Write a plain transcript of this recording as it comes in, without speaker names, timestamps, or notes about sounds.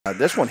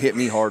This one hit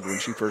me hard when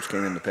she first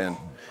came in the pen.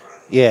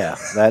 Yeah,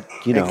 that,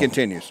 It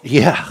continues.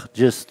 Yeah,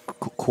 just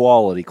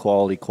quality,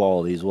 quality,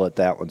 quality is what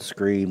that one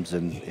screams.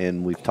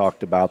 And we've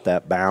talked about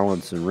that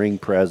balance and ring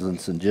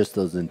presence and just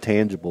those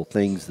intangible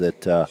things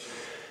that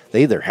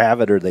they either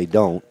have it or they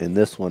don't. And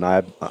this one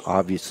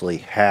obviously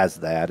has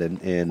that.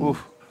 And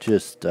Oof.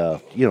 just,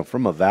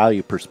 from a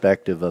value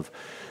perspective of,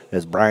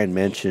 as Brian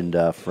mentioned,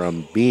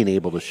 from being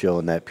able to show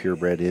in that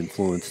purebred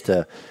influence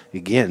to,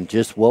 again,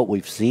 just what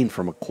we've seen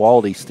from a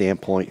quality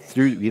standpoint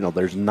through,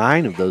 there's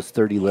 9 of those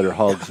 30-liter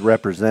hogs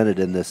represented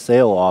in this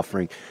sale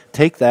offering.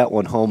 Take that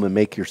one home and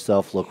make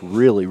yourself look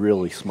really,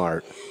 really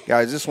smart.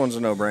 Guys, this one's a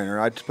no-brainer.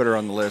 I'd put her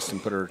on the list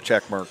and put her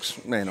check marks,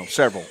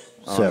 several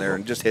on there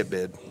and just hit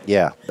bid.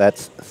 Yeah,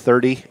 that's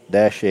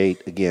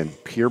 30-8. Again,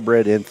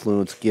 purebred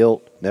influence,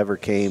 gilt, never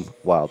came,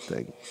 wild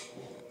thing.